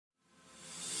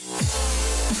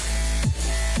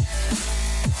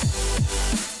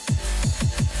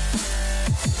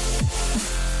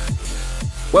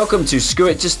Welcome to Screw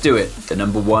It, Just Do It, the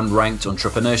 #1 ranked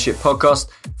entrepreneurship podcast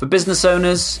for business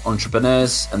owners,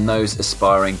 entrepreneurs, and those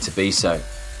aspiring to be so.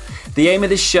 The aim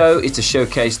of this show is to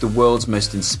showcase the world's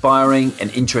most inspiring and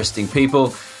interesting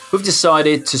people who've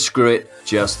decided to screw it,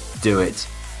 just do it.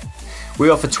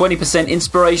 We offer 20%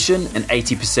 inspiration and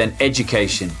 80%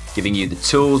 education, giving you the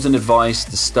tools and advice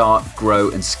to start,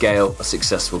 grow, and scale a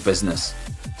successful business.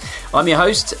 I'm your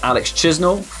host, Alex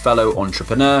Chisnell, fellow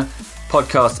entrepreneur,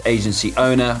 podcast agency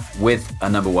owner with a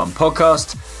 #1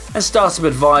 podcast, and startup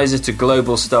advisor to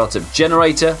global startup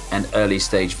generator and early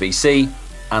stage VC,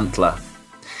 Antler.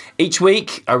 Each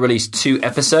week, I release 2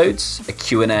 episodes, a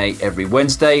Q&A every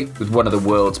Wednesday with one of the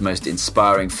world's most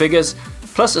inspiring figures,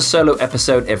 plus a solo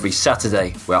episode every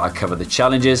Saturday where I cover the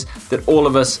challenges that all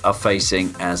of us are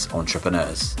facing as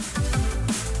entrepreneurs.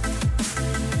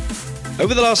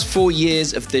 Over the last 4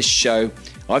 years of this show,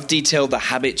 I've detailed the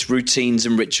habits, routines,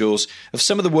 and rituals of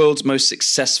some of the world's most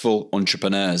successful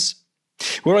entrepreneurs.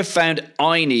 Where I found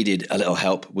I needed a little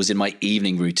help was in my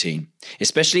evening routine,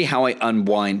 especially how I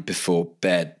unwind before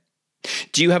bed.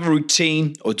 Do you have a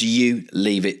routine or do you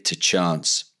leave it to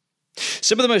chance?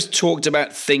 Some of the most talked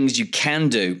about things you can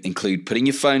do include putting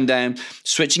your phone down,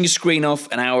 switching your screen off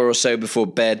an hour or so before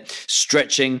bed,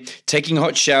 stretching, taking a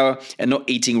hot shower, and not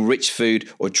eating rich food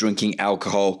or drinking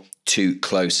alcohol too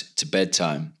close to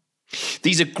bedtime.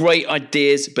 These are great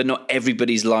ideas, but not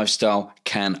everybody's lifestyle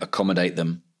can accommodate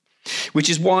them. Which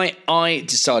is why I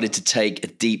decided to take a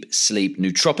deep sleep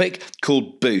nootropic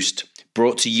called Boost,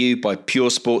 brought to you by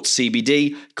Pure Sport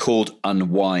CBD called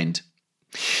Unwind.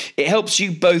 It helps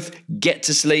you both get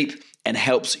to sleep and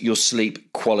helps your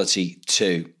sleep quality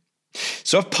too.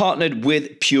 So I've partnered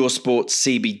with Pure Sport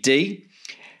CBD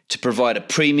to provide a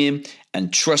premium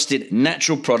and trusted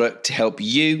natural product to help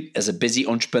you as a busy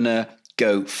entrepreneur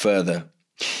go further.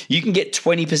 You can get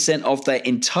 20% off their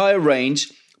entire range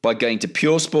by going to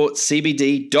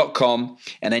puresportcbd.com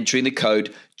and entering the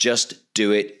code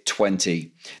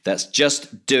JustDoIt20. That's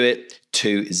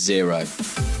JustDoIt20.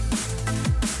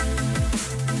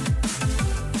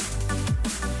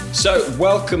 So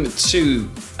welcome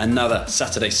to another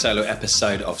Saturday solo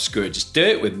episode of Screw It, Just Do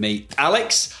It with me,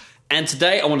 Alex. And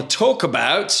today I want to talk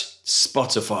about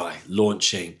Spotify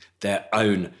launching their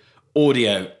own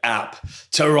audio app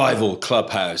to rival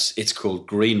Clubhouse. It's called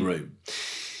Greenroom.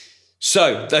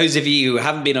 So those of you who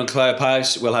haven't been on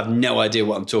Clubhouse will have no idea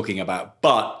what I'm talking about.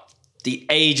 But the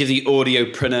age of the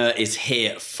audiopreneur is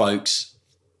here, folks.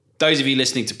 Those of you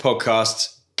listening to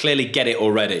podcasts clearly get it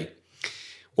already.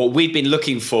 What we've been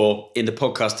looking for in the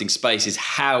podcasting space is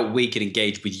how we can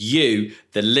engage with you,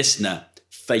 the listener,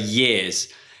 for years.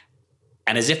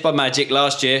 And as if by magic,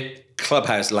 last year,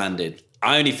 Clubhouse landed.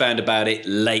 I only found about it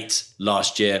late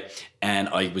last year, and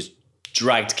I was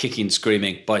dragged kicking and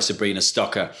screaming by Sabrina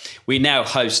Stocker. We now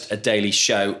host a daily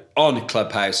show on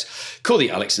Clubhouse called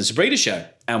the Alex and Sabrina Show,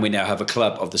 and we now have a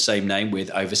club of the same name with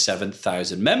over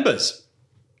 7,000 members,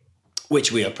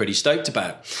 which we are pretty stoked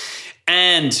about.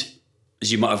 And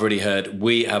as you might have already heard,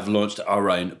 we have launched our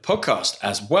own podcast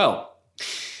as well.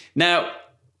 Now,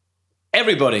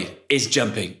 everybody is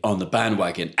jumping on the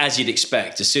bandwagon, as you'd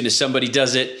expect. As soon as somebody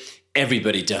does it,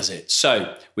 everybody does it.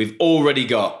 So we've already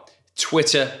got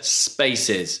Twitter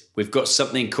Spaces. We've got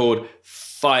something called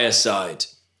Fireside.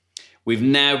 We've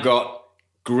now got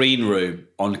Greenroom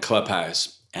on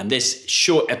Clubhouse. And this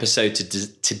short episode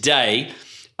today,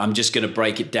 I'm just going to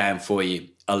break it down for you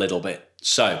a little bit.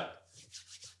 So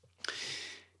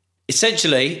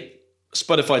essentially,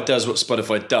 Spotify does what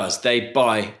Spotify does. They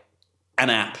buy an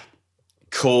app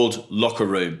called Locker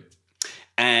Room.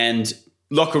 And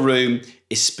Locker Room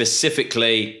is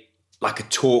specifically like a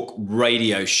talk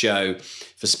radio show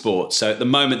for sports. So at the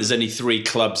moment, there's only 3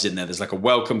 clubs in there. There's like a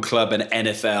Welcome Club, an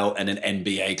NFL, and an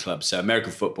NBA club. So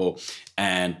American football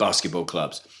and basketball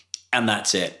clubs. And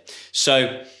that's it.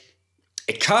 So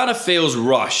it kind of feels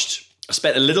rushed. I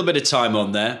spent a little bit of time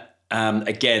on there.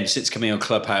 Again, since coming on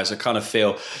Clubhouse, I kind of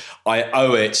feel I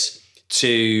owe it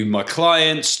to my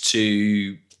clients,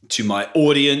 to my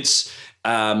audience,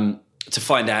 to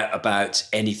find out about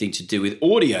anything to do with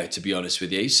audio, to be honest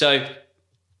with you. So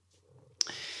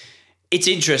it's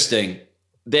interesting.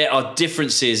 There are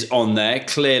differences on there.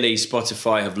 Clearly,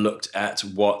 Spotify have looked at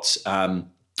what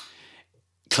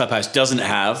Clubhouse doesn't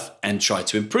have and tried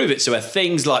to improve it. So are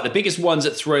things like, the biggest ones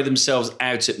that throw themselves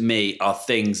out at me are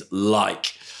things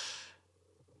like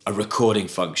a recording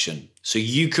function. So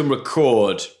you can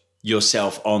record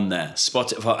yourself on there.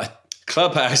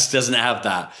 Clubhouse doesn't have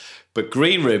that, but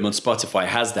Greenroom on Spotify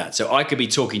has that. So I could be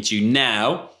talking to you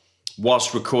now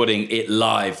whilst recording it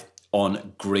live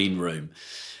on Greenroom.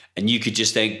 And you could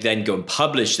just then go and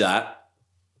publish that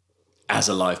as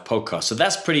a live podcast. So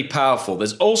that's pretty powerful.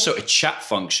 There's also a chat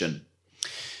function.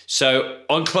 So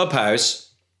on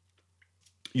Clubhouse,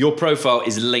 your profile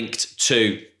is linked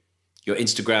to your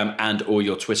Instagram and or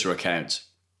your Twitter account,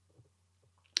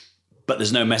 but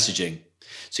there's no messaging.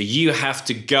 So you have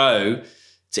to go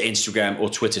to Instagram or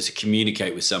Twitter to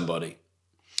communicate with somebody.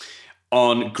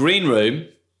 On Greenroom,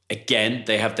 again,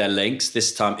 they have their links.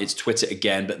 This time it's Twitter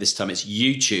again, but this time it's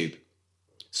YouTube.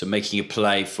 So making a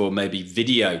play for maybe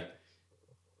video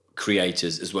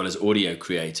creators as well as audio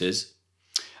creators.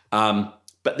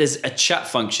 But there's a chat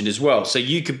function as well. So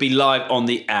you could be live on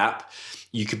the app.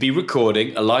 You could be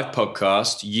recording a live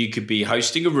podcast. You could be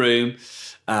hosting a room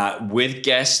with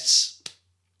guests,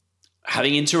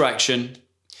 having interaction.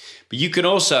 But you can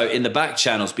also, in the back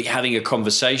channels, be having a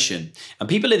conversation. And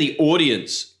people in the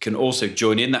audience can also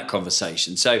join in that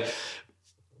conversation. So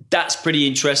that's pretty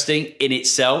interesting in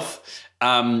itself.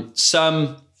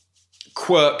 Some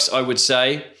quirks, I would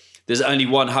say. There's only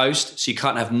one host, so you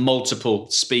can't have multiple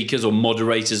speakers or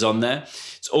moderators on there.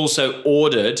 It's also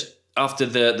ordered after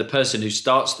the person who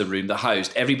starts the room, the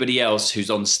host, everybody else who's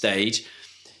on stage,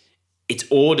 it's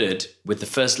ordered with the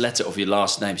first letter of your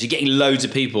last name. So you're getting loads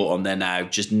of people on there now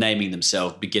just naming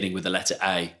themselves beginning with the letter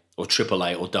A or triple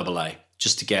A or double A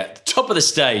just to get the top of the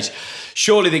stage.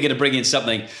 Surely they're going to bring in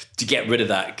something to get rid of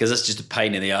that, because that's just a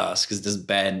pain in the ass, because it doesn't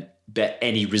bear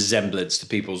any resemblance to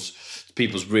people's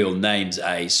real names,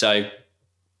 A. So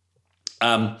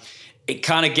it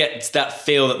kind of gets that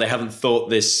feel that they haven't thought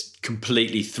this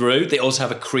completely through. They also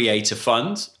have a creator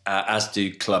fund, as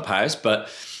do Clubhouse, but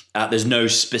there's no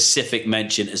specific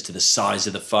mention as to the size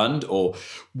of the fund or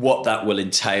what that will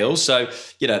entail. So,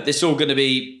 this is all going to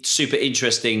be super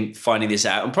interesting finding this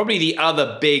out. And probably the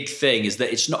other big thing is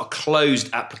that it's not a closed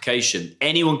application.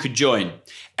 Anyone could join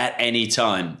at any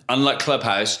time. Unlike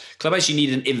Clubhouse, you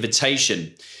need an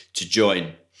invitation to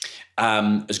join.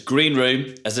 As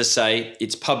Greenroom, as I say,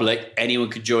 it's public. Anyone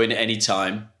could join at any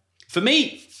time. For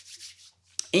me,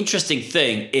 interesting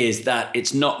thing is that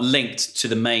it's not linked to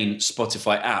the main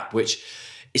Spotify app, which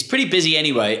is pretty busy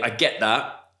anyway. I get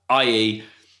that, i.e.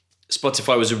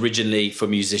 Spotify was originally for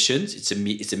musicians.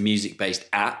 It's a music-based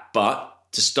app, but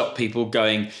to stop people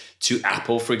going to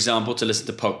Apple, for example, to listen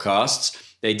to podcasts,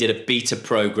 they did a beta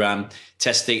program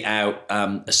testing out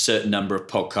a certain number of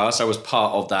podcasts. I was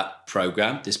part of that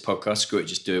program, this podcast, Screw It,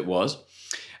 Just Do It was.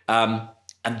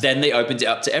 And then they opened it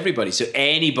up to everybody. So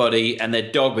anybody and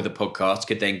their dog with a podcast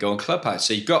could then go on Clubhouse.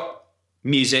 So you've got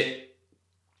music,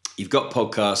 you've got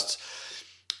podcasts,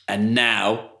 and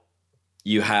now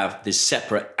you have this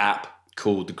separate app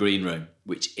called the Greenroom,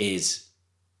 which is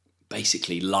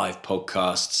basically live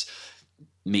podcasts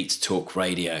meets talk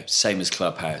radio, same as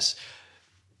Clubhouse.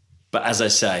 But as I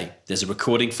say, there's a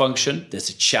recording function, there's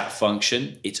a chat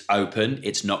function, it's open,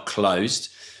 it's not closed,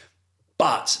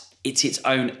 but it's its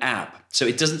own app. So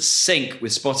it doesn't sync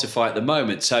with Spotify at the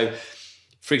moment. So,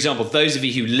 for example, those of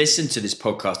you who listen to this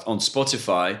podcast on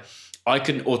Spotify, I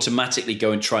can automatically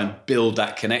go and try and build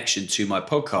that connection to my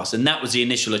podcast. And that was the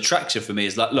initial attraction for me,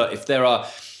 is like, look, if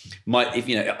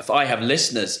I have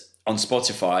listeners on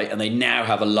Spotify and they now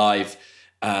have a live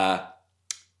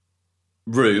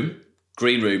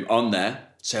green room on there,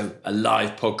 so a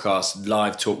live podcast,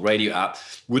 live talk radio app,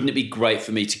 wouldn't it be great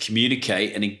for me to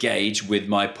communicate and engage with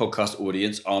my podcast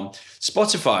audience on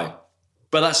Spotify?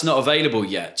 But that's not available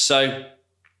yet. So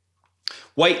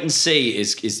wait and see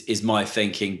is my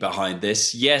thinking behind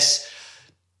this. Yes,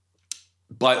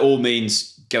 by all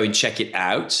means, go and check it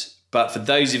out. But for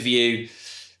those of you,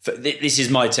 this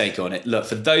is my take on it. Look,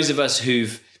 for those of us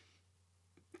who've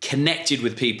connected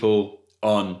with people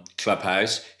on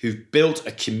Clubhouse, who've built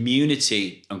a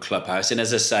community on Clubhouse. And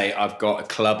as I say, I've got a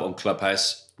club on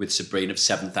Clubhouse with Sabrina of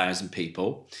 7,000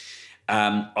 people.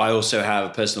 I also have a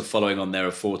personal following on there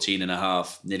of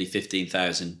 14.5, nearly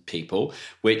 15,000 people,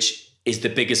 which is the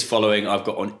biggest following I've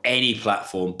got on any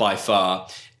platform by far,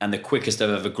 and the quickest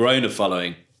I've ever grown a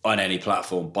following on any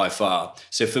platform by far.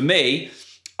 So for me,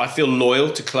 I feel loyal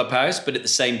to Clubhouse, but at the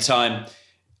same time,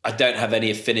 I don't have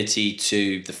any affinity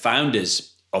to the founders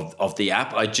of the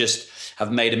app. I just have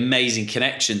made amazing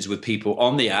connections with people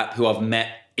on the app who I've met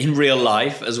in real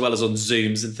life, as well as on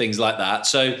Zooms and things like that.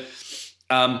 So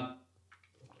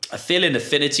I feel an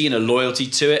affinity and a loyalty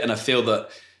to it. And I feel that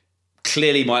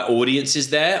clearly my audience is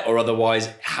there, or otherwise,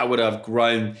 how would I have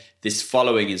grown this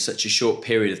following in such a short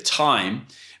period of time?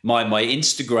 My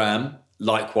Instagram,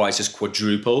 likewise, has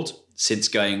quadrupled since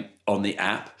going on the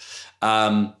app.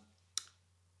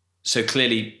 So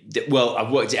clearly, well,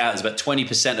 I've worked it out. It's about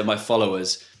 20% of my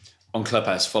followers on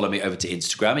Clubhouse follow me over to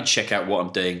Instagram and check out what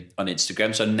I'm doing on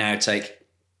Instagram. So I now take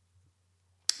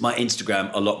my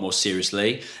Instagram a lot more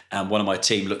seriously, and one of my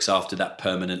team looks after that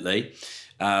permanently.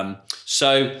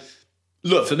 So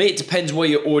look, for me, it depends where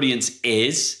your audience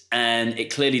is, and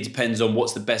it clearly depends on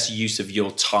what's the best use of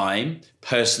your time,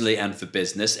 personally and for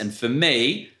business. And for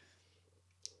me,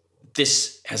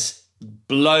 this has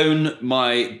blown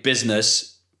my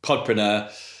business,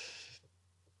 Podpreneur,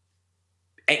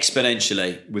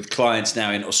 exponentially with clients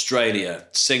now in Australia,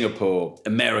 Singapore,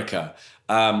 America.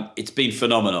 It's been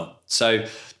phenomenal. So,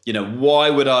 why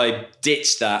would I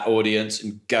ditch that audience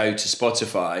and go to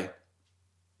Spotify?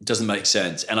 It doesn't make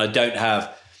sense. And I don't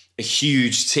have a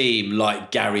huge team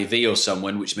like Gary Vee or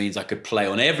someone, which means I could play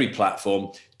on every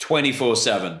platform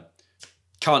 24/7.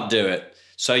 Can't do it.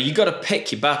 So you got to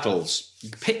pick your battles,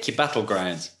 pick your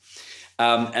battlegrounds.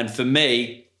 And for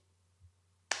me,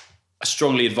 I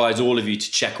strongly advise all of you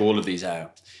to check all of these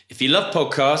out. If you love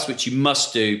podcasts, which you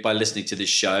must do by listening to this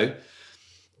show,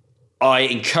 I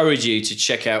encourage you to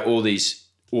check out all these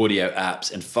audio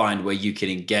apps and find where you can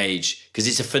engage, because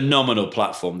it's a phenomenal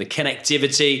platform. The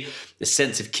connectivity, the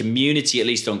sense of community, at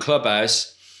least on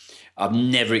Clubhouse, I've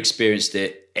never experienced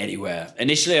it anywhere.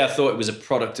 Initially, I thought it was a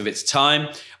product of its time,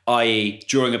 i.e.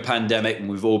 during a pandemic when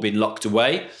we've all been locked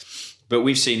away. But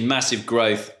we've seen massive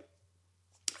growth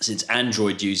since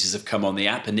Android users have come on the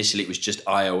app. Initially, it was just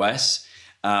iOS.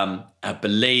 I'm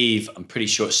pretty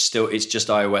sure it's just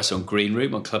iOS on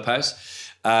Greenroom on Clubhouse.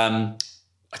 I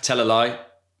tell a lie.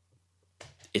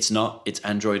 It's not. It's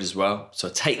Android as well. So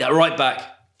I take that right back.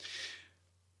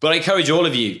 But I encourage all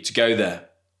of you to go there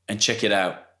and check it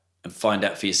out and find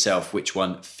out for yourself which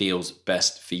one feels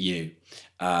best for you.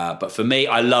 But for me,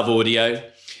 I love audio,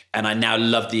 and I now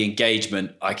love the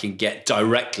engagement I can get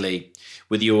directly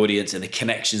with the audience and the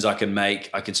connections I can make.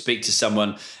 I can speak to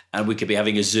someone and we could be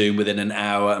having a Zoom within an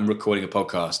hour and recording a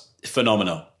podcast.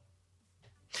 Phenomenal.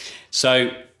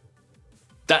 So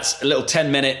that's a little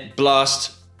 10-minute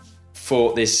blast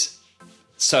for this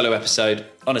solo episode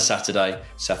on a Saturday.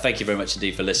 So thank you very much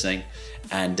indeed for listening,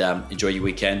 and enjoy your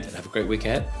weekend and have a great week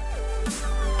ahead.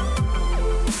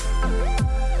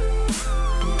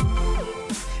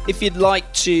 If you'd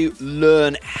like to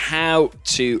learn how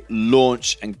to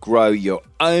launch and grow your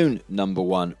own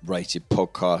 #1 rated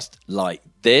podcast like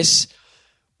this,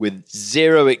 with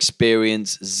zero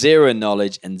experience, zero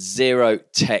knowledge, and zero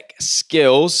tech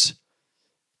skills,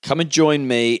 come and join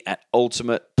me at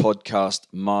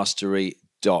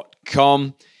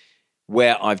ultimatepodcastmastery.com,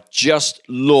 where I've just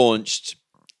launched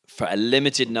for a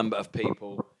limited number of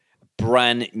people a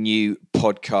brand new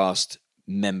podcast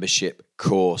membership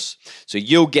course. So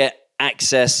you'll get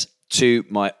access to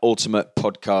my Ultimate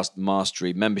Podcast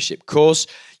Mastery membership course.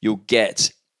 You'll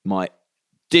get my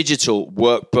digital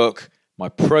workbook, my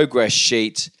progress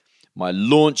sheet, my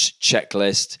launch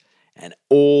checklist, and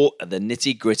all of the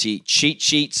nitty-gritty cheat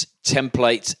sheets,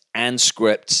 templates, and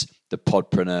scripts the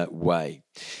Podpreneur way.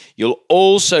 You'll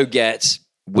also get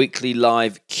weekly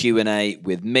live Q&A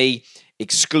with me,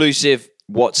 exclusive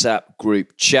WhatsApp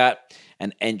group chat,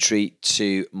 and entry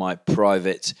to my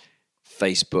private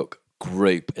Facebook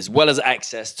group, as well as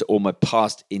access to all my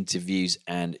past interviews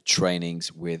and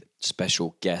trainings with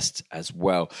special guests as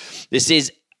well. This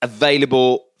is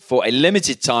available for a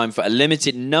limited time, for a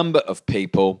limited number of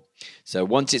people. So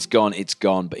once it's gone, it's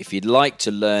gone. But if you'd like to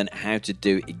learn how to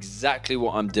do exactly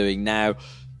what I'm doing now,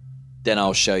 then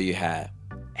I'll show you how.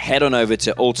 Head on over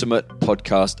to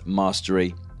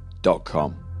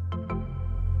ultimatepodcastmastery.com.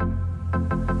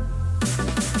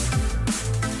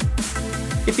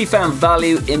 If you found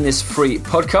value in this free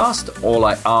podcast, all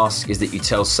I ask is that you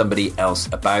tell somebody else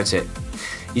about it.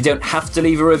 You don't have to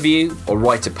leave a review or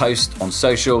write a post on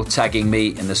social tagging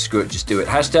me in the Screw It Just Do It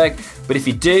hashtag, but if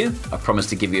you do, I promise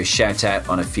to give you a shout out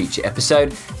on a future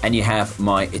episode, and you have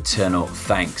my eternal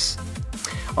thanks.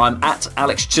 I'm at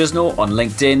Alex Chisnell on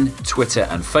LinkedIn, Twitter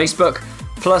and Facebook,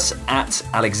 plus at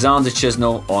Alexander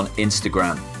Chisnell on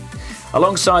Instagram.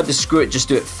 Alongside the Screw It Just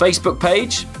Do It Facebook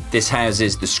page, this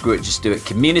houses the Screw It Just Do It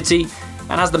community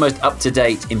and has the most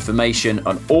up-to-date information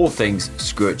on all things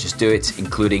Screw It Just Do It,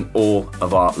 including all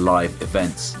of our live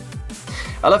events.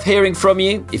 I love hearing from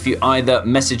you. If you either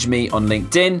message me on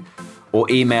LinkedIn or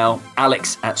email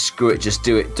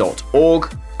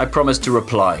alex@screwitjustdoit.org, I promise to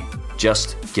reply.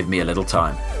 Just give me a little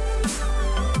time.